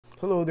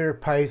Hello there,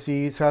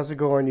 Pisces. How's it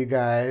going, you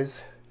guys?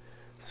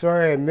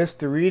 Sorry I missed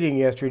the reading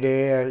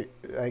yesterday.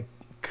 I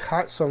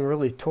caught some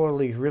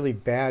really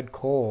bad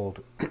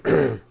cold.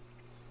 And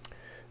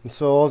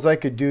so all I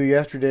could do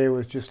yesterday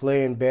was just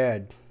lay in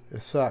bed.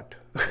 It sucked.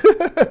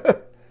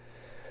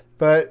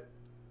 But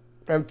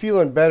I'm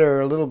feeling better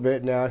a little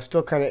bit now. I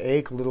still kind of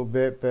ache a little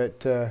bit,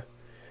 but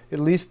at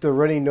least the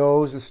runny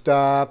nose has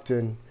stopped.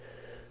 And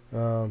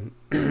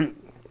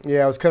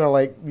yeah, it was kind of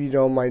like,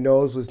 my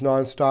nose was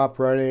nonstop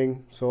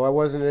running, so I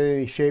wasn't in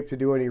any shape to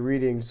do any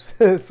readings.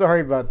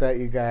 Sorry about that,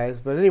 you guys.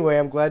 But anyway,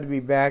 I'm glad to be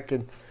back,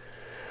 and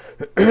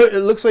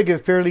it looks like a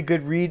fairly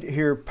good read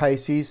here,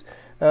 Pisces.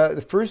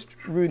 The first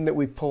rune that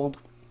we pulled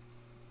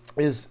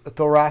is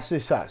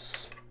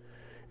Thoracisus.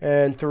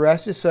 And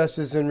Thoracisus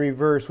is in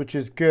reverse, which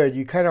is good.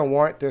 You kind of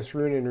want this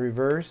rune in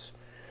reverse.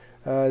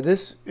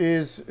 This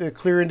is a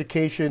clear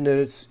indication that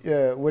it's,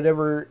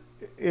 whatever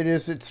it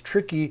is, it's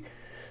tricky.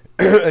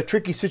 A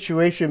tricky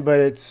situation, but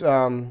it's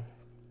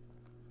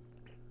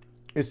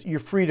you're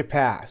free to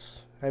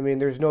pass. I mean,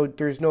 there's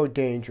no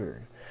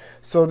danger.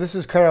 So this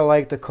is kind of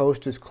like the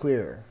coast is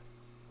clear.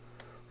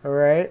 All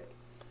right,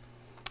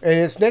 and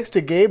it's next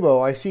to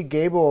Gabo. I see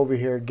Gabo over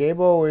here.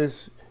 Gabo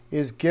is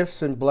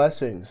gifts and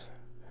blessings.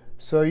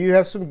 So you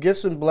have some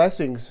gifts and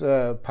blessings,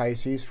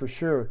 Pisces, for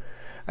sure.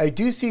 I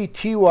do see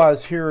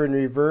Tiwaz here in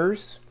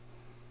reverse,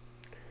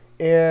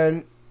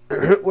 and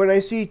when I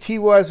see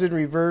Tiwaz in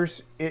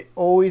reverse, it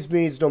always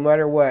means, no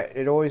matter what,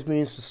 it always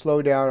means to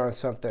slow down on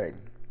something.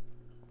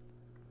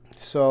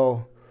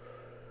 So,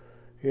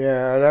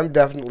 yeah, and I'm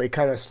definitely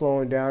kind of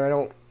slowing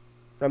down.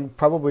 I'm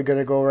probably going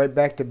to go right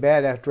back to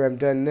bed after I'm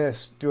done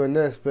doing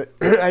this, but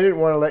I didn't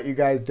want to let you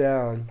guys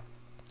down.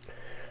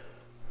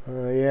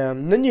 Yeah,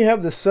 and then you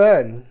have the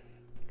sun,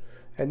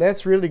 and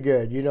that's really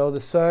good. You know,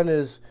 the sun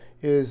is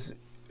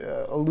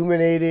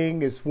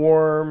illuminating, it's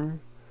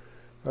warm.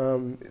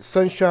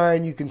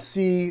 Sunshine, you can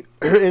see,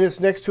 and it's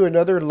next to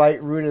another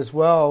light rune as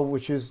well,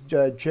 which is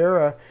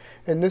Jera,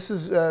 and this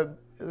is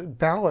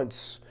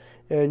balance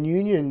and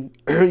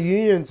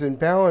unions and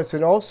balance,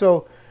 and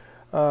also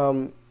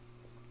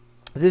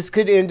this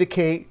could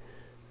indicate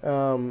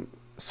some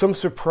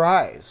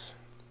surprise.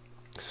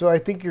 So I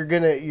think you're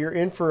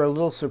in for a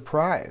little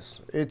surprise.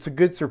 It's a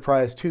good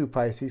surprise too,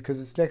 Pisces, because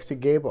it's next to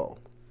Gabo.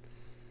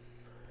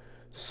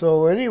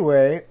 So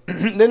anyway,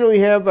 then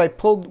I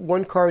pulled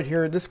one card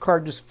here. This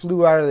card just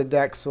flew out of the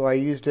deck, so I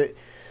used it.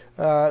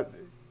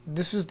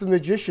 This is the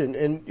Magician,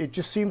 and it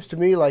just seems to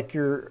me like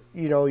you're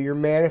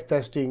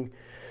manifesting,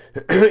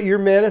 you're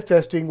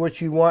manifesting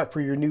what you want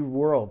for your new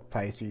world,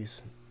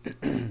 Pisces.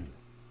 And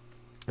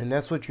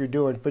that's what you're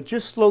doing. But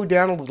just slow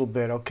down a little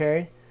bit,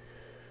 okay?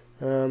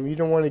 You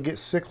don't want to get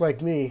sick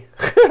like me.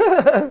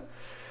 Yeah,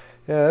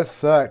 that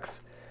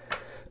sucks.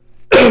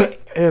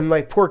 And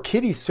my poor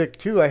kitty's sick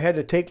too. I had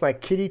to take my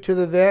kitty to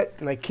the vet.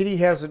 My kitty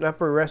has an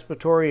upper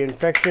respiratory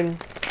infection.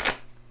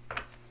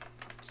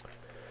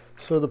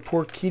 So the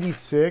poor kitty's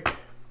sick.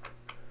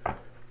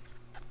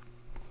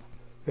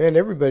 And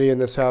everybody in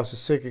this house is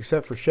sick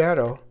except for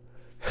Shadow.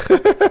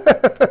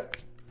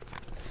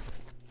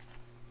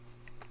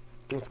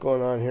 What's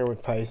going on here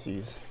with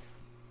Pisces?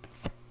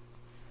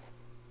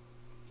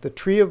 The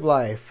Tree of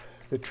Life.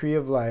 The Tree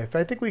of Life.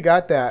 I think we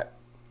got that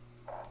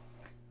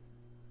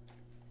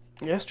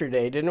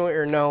yesterday, didn't we?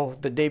 Or no,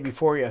 the day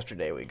before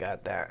yesterday we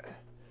got that.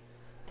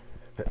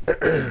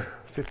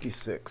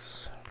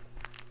 56.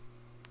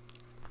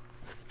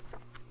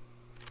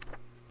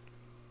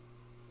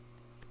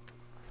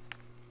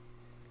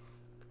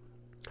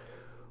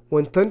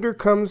 When thunder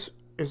comes,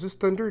 is this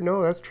thunder?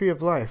 No, that's Tree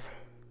of Life.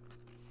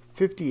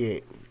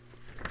 58.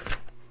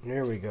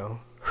 There we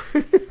go.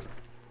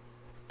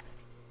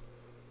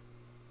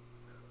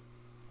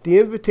 The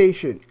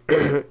invitation.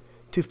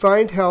 To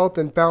find health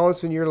and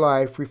balance in your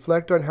life,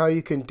 reflect on how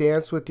you can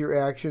dance with your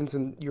actions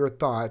and your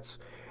thoughts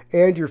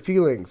and your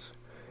feelings.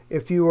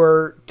 If you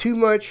are too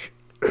much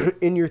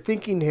in your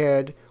thinking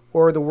head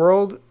or the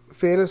world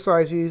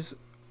fantasies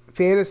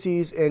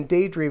and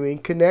daydreaming,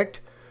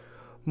 connect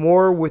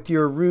more with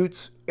your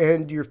roots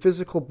and your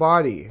physical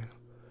body.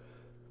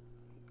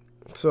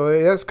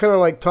 So that's kind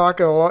of like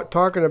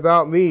talking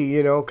about me,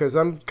 because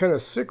I'm kind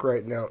of sick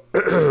right now.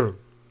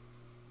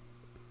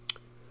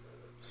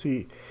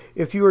 See.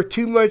 If you are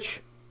too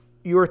much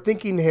your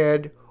thinking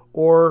head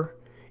or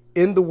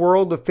in the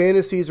world of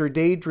fantasies or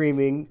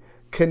daydreaming,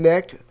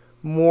 connect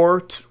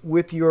more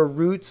with your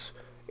roots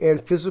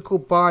and physical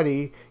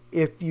body.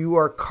 If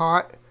you're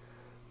caught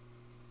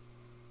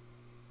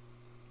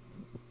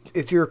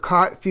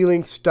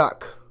feeling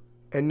stuck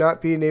and not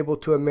being able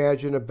to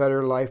imagine a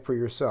better life for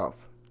yourself.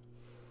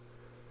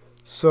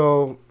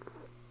 So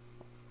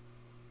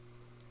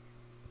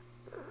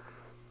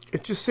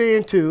it's just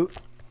saying to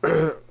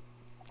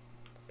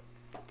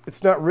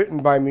it's not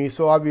written by me,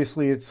 so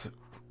obviously it's...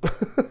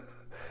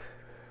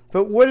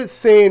 But what it's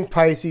saying,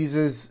 Pisces,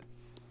 is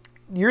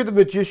you're the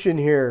magician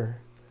here.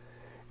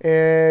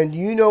 And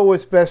you know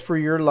what's best for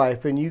your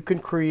life. And you can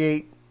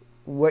create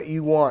what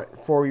you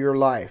want for your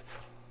life.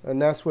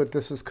 And that's what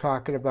this is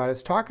talking about.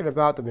 It's talking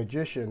about the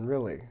magician,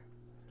 really.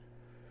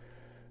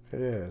 It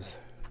is.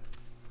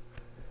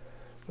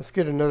 Let's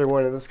get another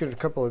one. Let's get a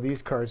couple of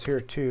these cards here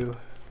too.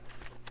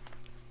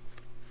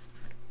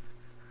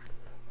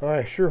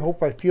 I sure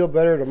hope I feel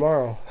better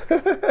tomorrow.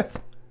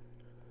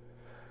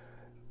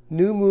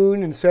 New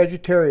moon in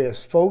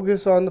Sagittarius.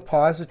 Focus on the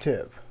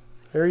positive.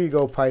 There you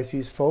go,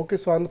 Pisces.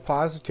 Focus on the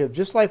positive.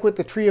 Just like what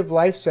the Tree of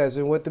Life says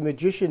and what the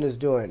Magician is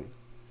doing.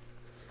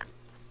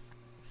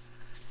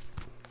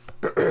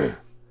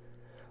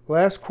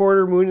 Last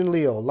quarter, moon in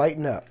Leo.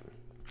 Lighten up.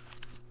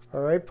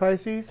 All right,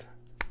 Pisces?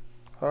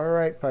 All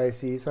right,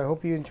 Pisces. I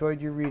hope you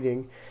enjoyed your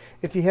reading.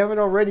 If you haven't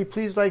already,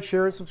 please like,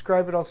 share, and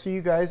subscribe, and I'll see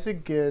you guys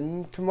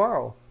again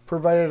tomorrow.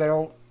 Provided I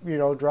don't,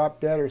 drop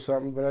dead or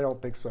something, but I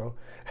don't think so.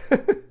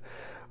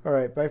 All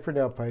right, bye for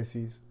now,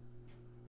 Pisces.